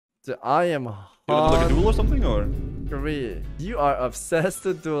Dude, I am You want to like a duel or something, or? hungry. You are obsessed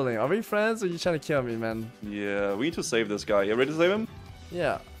with dueling. Are we friends or are you trying to kill me, man? Yeah, we need to save this guy. You ready to save him?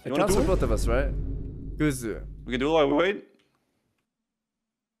 Yeah. You It wanna counts for duel? both of us, right? Guzu. We can duel while we wait.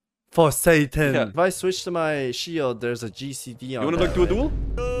 For Satan. Yeah. If I switch to my shield, there's a GCD on You want to that, like do a duel?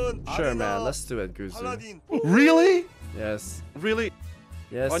 Sure, man. Let's do it, Guzu. Really? Yes. Really?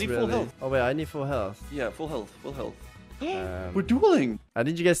 Yes, I need full really. health. Oh, wait. I need full health. Yeah, full health, full health. Um, We're dueling. I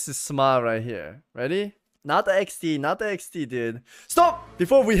need you guys to smile right here. Ready? Not the XD, not the XD, dude. Stop!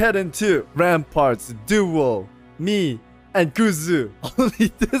 Before we head into Ramparts Duel, me and Guzu,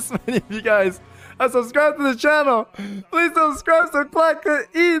 only this many of you guys are subscribed to the channel. Please subscribe so Claak can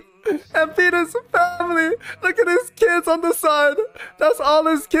eat and feed his family. Look at his kids on the side. That's all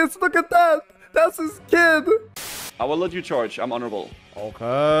his kids. Look at that. That's his kid. I will let you charge. I'm honorable.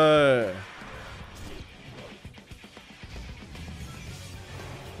 Okay.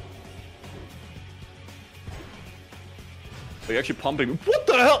 Are you actually pumping me? What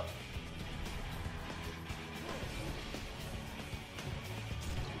the hell?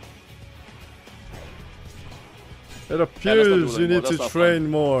 It do appears it you anymore. need That's to not train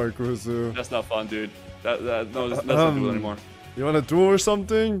more, Guzu. That's not fun, dude. No, let's not do it anymore. You want to duel or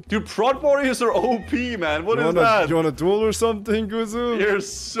something? Dude, prod warriors are OP, man. What is that? You want to duel or something, Guzu? You're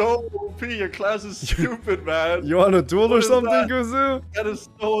so OP. Your class is stupid, man. You want to duel What or is something, that? Guzu? That is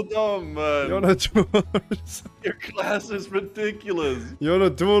so dumb, man. You want to duel or something? Your class is ridiculous. You want to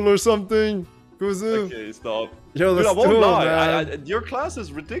duel or something, Guzu? Okay, stop. Yo, Dude, let's I won't duel, lie. man. Your class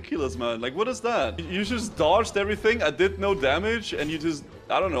is ridiculous, man. Like, what is that? You just dodged everything. I did no damage, and you just...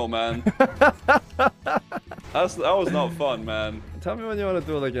 I don't know, man. That was not fun, man. Tell me when you want to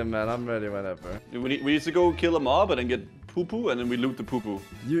duel again, man. I'm ready whenever. We need to go kill a mob and then get poo-poo, and then we loot the poo-poo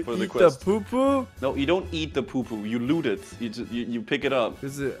You for the eat quest. the poo-poo? No, you don't eat the poo-poo. You loot it. You pick it up.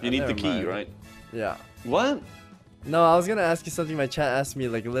 You need the key, mind. right? Yeah. What? No, I was gonna ask you something my chat asks me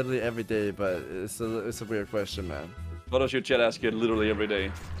like literally every day, but it's a weird question, man. What does your chat ask you literally every day?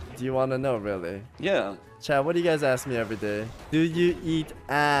 Do you want to know, really? Yeah. Chat, what do you guys ask me every day? Do you eat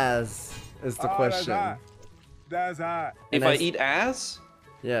ass? Is the question. That's hot. If And I eat ass?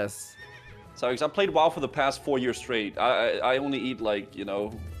 Yes. Sorry, because I played WoW for the past 4 years straight. I only eat like, you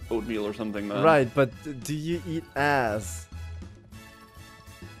know, oatmeal or something, man. Right, but do you eat ass?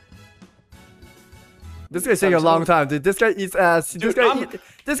 This guy's taking a long time, dude. This guy eats ass. Dude,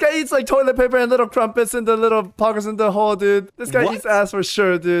 This guy eats like toilet paper and little crumpets in the little pockets in the hole, dude. This guy What? eats ass for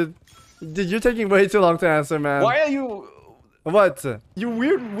sure, dude. Dude, you're taking way too long to answer, man. Why are you... What? You're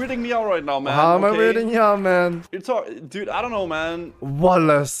weirding me out right now, man. How am I okay? weirding you out, man? Dude, I don't know, man.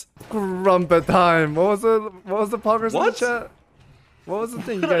 Wallace, crumpet time. What was the pockets in the What? chat? What was the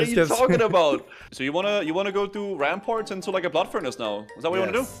thing you What are guys you kept talking saying? about? So you wanna go to Ramparts into like a blood furnace now? Is that what you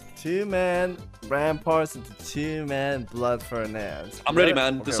wanna do? Two-man Ramparts into two-man blood furnace. I'm ready,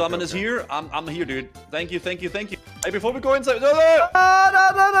 man. Okay, The summon is okay. here. I'm here, dude. Thank you. Hey, before we go inside, No.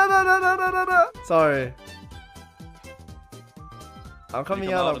 Sorry. I'm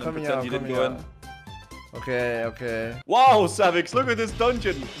coming out. I'm coming out. I'm coming out. Okay. Wow, Savix, look at this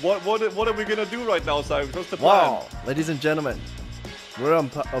dungeon. What are we gonna do right now, Savix? What's the plan? Wow, ladies and gentlemen, we're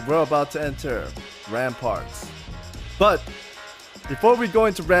about to enter Ramparts. But before we go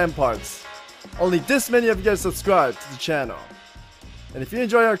into Ramparts, only this many of you guys subscribe to the channel. And if you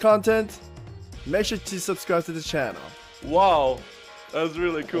enjoy our content, make sure to subscribe to the channel. Wow. That's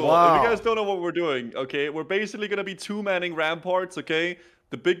really cool. Wow. If you guys don't know what we're doing, okay, we're basically gonna be two-manning Ramparts, okay?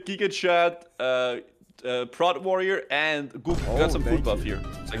 The big Giga Chat, Prod Warrior, and we got some food thank buff you. here.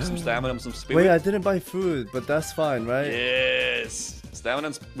 It's like some stamina and some spirit. Wait, I didn't buy food, but that's fine, right? Yes! Stamina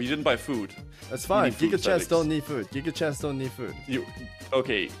and we didn't buy food. That's fine. need food, Giga Chats Savix. don't need food. Giga Chats don't need food.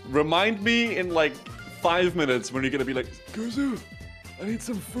 Okay, remind me in like 5 minutes when you're gonna be like, Guzu, I need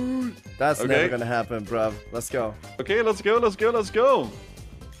some food. That's Okay. never gonna happen, bruv. Let's go. Okay, let's go.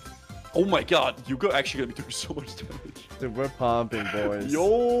 Oh my god, you actually gonna be doing so much damage. Dude, we're pumping, boys.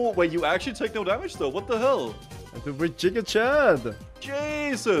 Yo, wait, you actually take no damage though? What the hell? Dude, we're Giga Chad.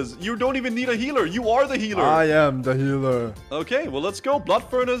 Jesus, you don't even need a healer. You are the healer. I am the healer. Okay, well let's go. Blood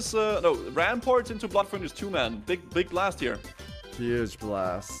Furnace, no, Ramparts into Blood Furnace 2-man. Big blast here. Huge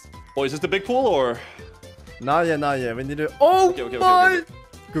blast. Oh, is this the big pool or? Not yet. We need to. Oh Okay. my!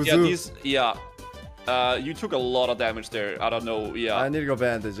 Yeah, Guzu. you took a lot of damage there. I don't know, yeah. I need to go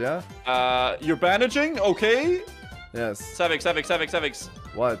bandage, yeah? You're bandaging? Okay. Yes. Savix.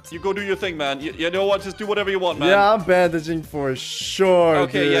 What? You go do your thing, man. You know what? Just do whatever you want, man. Yeah, I'm bandaging for sure.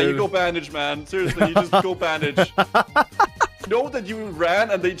 Okay, dude. yeah, you go bandage, man. Seriously, you just go bandage. Know that you ran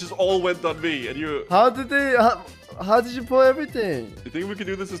and they just all went on me, and you. How did they? How did you pull everything? You think we can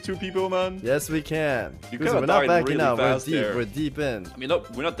do this as 2 people, man? Yes, we can. You Guzu, kinda we're not died backing really out. We're fast deep. there. We're deep in. I mean,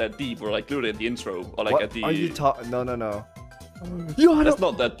 we're not that deep. We're like literally at the intro or like What at the. are you talking? No, no, no. Yo, That's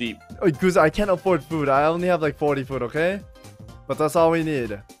not that deep. Oh, Guzu, I can't afford food. I only have like 40 food, okay? But that's all we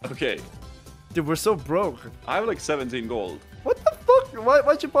need. Okay. Dude, we're so broke. I have like 17 gold. What the fuck?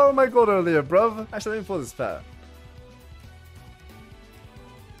 Why'd you borrow my gold earlier, bruv? Actually, let me pull this pad.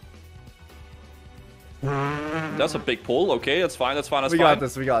 That's a big pull. Okay, that's fine. That's fine. That's We fine. got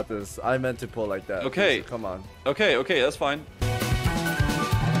this. We got this. I meant to pull like that. Okay. Guzu, come on. Okay, okay, that's fine.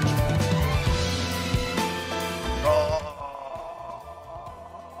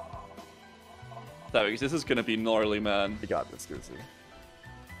 Savix, this is gonna be gnarly, man. We got this, Guzu.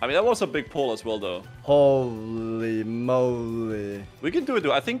 I mean, that was a big pull as well, though. Holy moly. We can do it,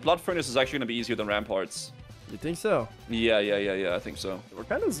 though. I think Blood Furnace is actually gonna be easier than Ramparts. You think so? Yeah, I think so. We're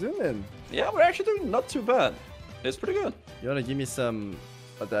kind of zooming. Yeah, we're actually doing not too bad. It's pretty good. You want to give me some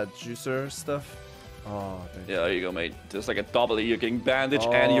of that juicer stuff? Oh, thank you. Yeah, there you go, mate. Just like a double. You're getting bandaged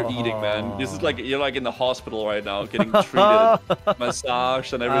and you're eating, man. This is like you're like in the hospital right now, getting treated,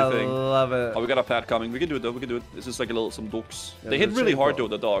 massaged and everything. I love it. Oh, we got a pad coming. We can do it though. We can do it. This is like a little some dogs. Yeah, They hit the really hard chainsaw. though,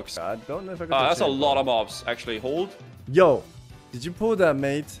 the dogs. I don't know if I got the That's a chainsaw. lot of mobs. Actually, hold. Yo, did you pull that,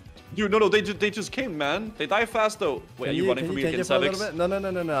 mate? Dude, no, they just came, man. They die fast though. Wait, are you running from me can against for a little Savix? bit?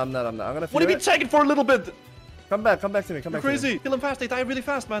 No, I'm not. I'm gonna What do you mean take it for a little bit? Come back to me. Come You're back to me. crazy. Kill them fast. They die really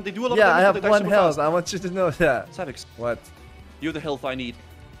fast, man. They do a lot Yeah, of I damage, have but they die 1 super health. fast. I want you to know that. Savix, What? you're the health I need.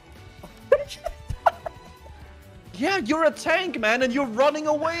 Yeah, you're a tank, man, and you're running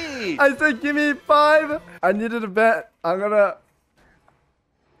away. I said give me 5. I needed a bet. I'm gonna...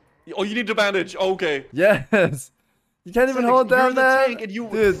 Oh, you need to bandage. Okay. Yes. You can't even Savix, hold down you're the that. tank and you,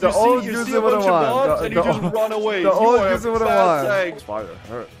 Dude, the you old see a Guzu would have bunch of won. mobs and you just run away. The old You are a Guzu would have fast won. tank. Fire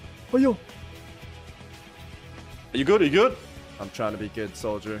hurt. Oh, yo. Are you good? Are you good? I'm trying to be good,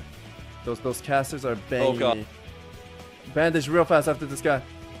 soldier. Those casters are banging God. me. Bandage real fast after this guy.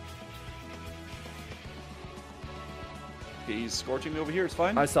 Okay, he's scorching me over here. It's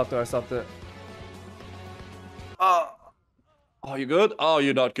fine. I stopped it. Oh, you good? Oh,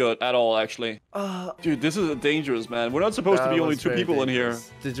 you're not good at all, actually. Dude, this is dangerous, man. We're not supposed to be only 2 people in here.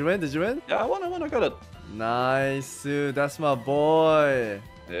 Did you win? Yeah, I won. I got it. Nice, dude. That's my boy.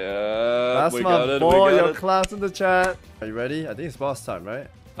 Yeah, That's we my got it. boy. We got Your it. class in the chat. Are you ready? I think it's boss time, right?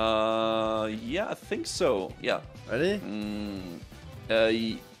 Yeah, I think so. Yeah. Ready?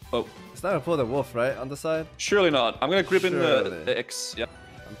 Oh, It's not gonna pull the wolf, right? On the side? surely not. I'm gonna grip in Surely. the X. Yeah.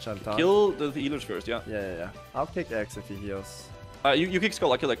 I'm trying to taunt. Kill the healers first. Yeah. Yeah. I'll kick X if he heals. You kick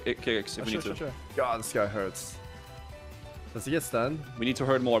Skull. I kill like kick X if we need to. Sure. God, this guy hurts. Does he get stunned? We need to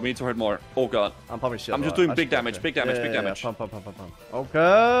hurt more. Oh god. I'm pumping shit. I'm just a lot. doing I big should go damage, there. big damage, Yeah, big yeah, damage. Pump.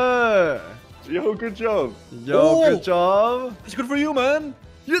 Okay. Yo, good job. Yo, Oh! good job. It's good for you, man.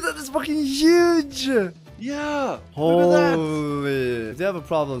 Yo, that is fucking huge. Yeah. Look at that. Holy. I do have a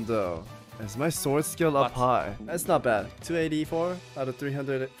problem though. Is my sword skill up What? high? That's not bad. 284 out of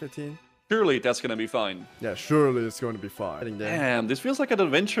 315. Surely that's gonna be fine. Yeah, surely it's going to be fine. Heading there. Damn, this feels like an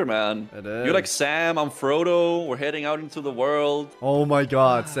adventure, man. It You're like is. Sam, I'm Frodo. We're heading out into the world. Oh my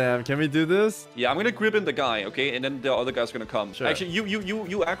god, Sam. Can we do this? Yeah, I'm gonna grip in the guy, okay? And then the other guy's gonna come. Sure. Actually, you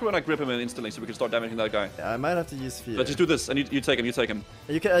aggro and I grip him in instantly so we can start damaging that guy. Yeah, I might have to use fear. Let's just do this. And you take him, you take him.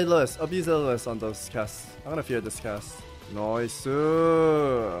 You can Lewis. Abuse Lewis on those casts. I'm gonna fear this cast. Nice.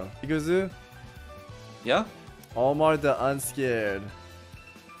 Guzu. Yeah? Omar the unscared.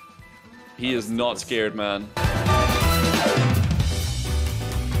 He is not scared, man.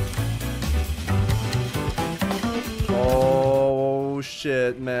 Oh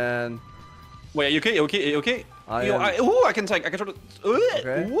shit, man. Wait, are you okay? Okay? I Yo, am. ooh, I can tank. I can sort of.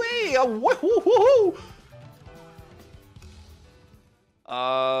 Okay. Wait, woohoo!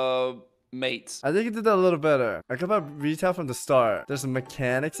 Mate. I think you did that a little better. I could have retail from the start. There's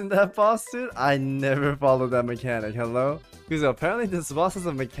mechanics in that boss, dude. I never followed that mechanic. Hello? Because apparently this boss is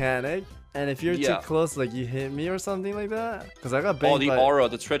a mechanic. And if you're Yeah. too close, like you hit me or something like that. Because I got Oh, banged the by... aura,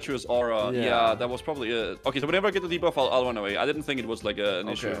 the treacherous aura. Yeah. Yeah, that was probably it. Okay, so whenever I get the debuff, I'll run away. I didn't think it was like an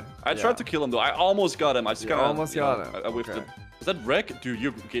issue. Okay, I yeah. tried to kill him though. I almost got him. I just You kind of almost got him. I whiffed Okay. it. Is that wreck? Dude,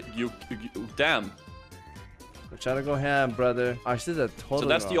 you damn. We're trying to go ham, brother. I did that totally So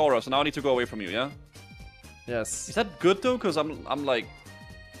that's the wrong. aura. So now I need to go away from you, yeah? Yes. Is that good though? Cause I'm like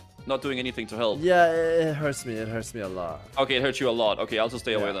not doing anything to help. Yeah, it hurts me. It hurts me a lot. Okay, it hurts you a lot. Okay, I'll just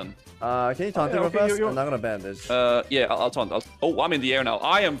stay away then. Can you taunt Yeah, him okay, real fast? you're- I'm not gonna bandage. Yeah, I'll taunt. Oh, I'm in the air now.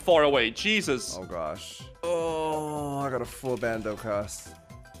 I am far away. Jesus. Oh gosh. Oh, I got a full bando cast.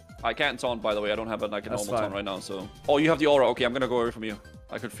 I can't taunt, by the way. I don't have like a That's normal taunt fine. right now. So. Oh, you have the aura. Okay, I'm gonna go away from you.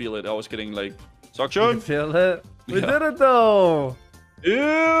 I could feel it. I was getting like. You Destruction. can feel it. We Yeah. did it though.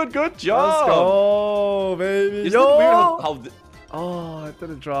 Dude, good job. Let's go, baby. Isn't it weird Yo! how Oh, I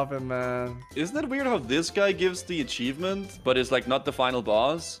didn't drop it, man. Isn't it weird how this guy gives the achievement, but is like not the final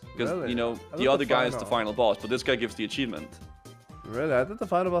boss? Because Really? you know I the thought other the guy is the final. final boss, but this guy gives the achievement. Really? I thought the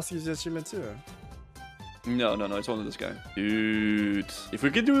final boss gives you achievement too. No, it's only this guy. Dude, if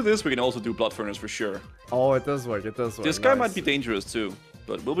we can do this, we can also do Blood Furnace for sure. Oh, it does work. It does work. This guy Nice. might be dangerous too,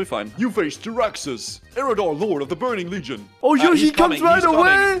 but we'll be fine. You face Jiraxus, Eridar, Lord of the Burning Legion. Oh, yo, He's he comes coming, right he's coming.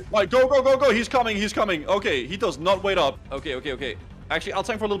 away. Right, go. He's coming. Okay, he does not wait up. Okay. Actually, I'll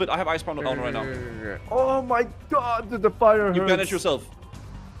tank for a little bit. I have Icebound on right now. Oh my god, dude, the fire hurts. You banish yourself.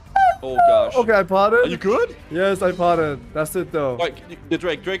 Oh gosh. Okay, I potted. Are you good? Yes, I potted. That's it though. Right, the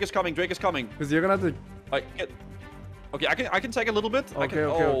Drake is coming. Because you're gonna have to. Right, okay, I can take a little bit. I can,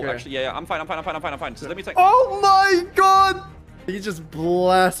 Okay. Actually, yeah, I'm fine. So let me take. Oh my god! He just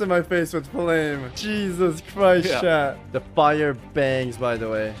blasted my face with flame. Jesus Christ, Yeah. chat. The fire bangs, by the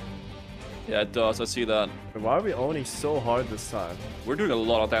way. Yeah, it does. I see that. Why are we owning so hard this time? We're doing a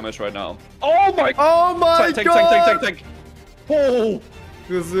lot of damage right now. Oh my! Oh my Tank. god! Oh!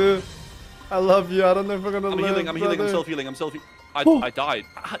 Guzu, I love you. I don't know if we're gonna I'm live. healing. I'm brother. self-healing. Oh. I died.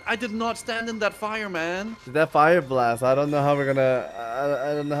 I did not stand in that fire, man. That fire blast. I don't know how we're gonna.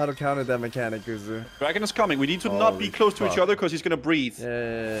 I don't know how to counter that mechanic, Guzu. Dragon is coming. We need to not be Holy close to each fuck. other because he's gonna breathe.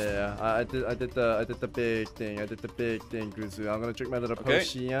 Yeah. I did the big thing. Guzu. I'm gonna drink my little Okay.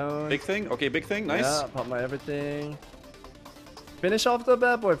 potion. Big thing. Okay, big thing. Nice. Yeah, pop my everything. Finish off the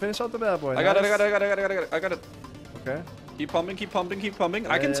bad boy. I got it. I got it. Okay. Keep pumping.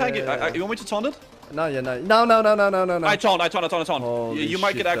 I can tank it. You want me to taunt it? No. I taunt. Holy You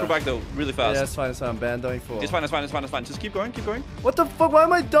might get shit, aggro back though, really fast. Yeah, it's fine. I'm bandoing full. It's fine. Just keep going. What the fuck? Why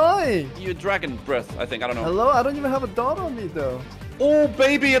am I dying? You dragon breath, I think. I don't know. Hello? I don't even have a dot on me though. Oh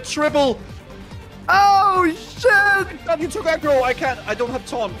baby, a triple! Oh shit! God, you took aggro. I don't have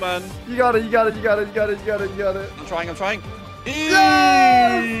taunt, man. You got it. I'm trying.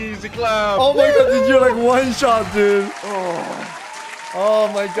 Yes! Easy clap. Oh my god, did you like one shot, dude?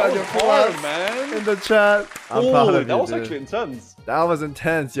 Oh my god, That you're was hard, claps man. in the chat. I'm proud of you, that was dude. actually intense. That was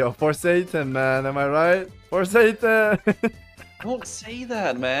intense, yo. For Satan, man. Am I right? For Satan. Don't say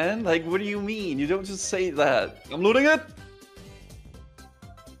that, man. Like, what do you mean? You don't just say that. I'm looting it.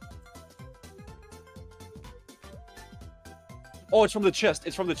 Oh, it's from the chest.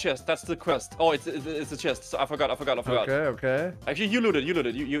 That's the quest. Oh, it's the chest. So I forgot. Okay. Actually, you looted. You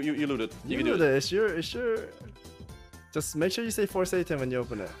looted. You can do it. It's your. Just make sure you say for Satan when you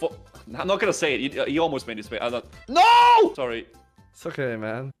open it. I'm not gonna say it. You almost made it. No! Sorry. It's okay,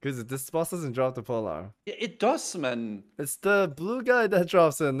 man. Because this boss doesn't drop the polar. It does, man. It's the blue guy that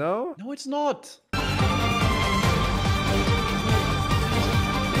drops it, no? No, it's not.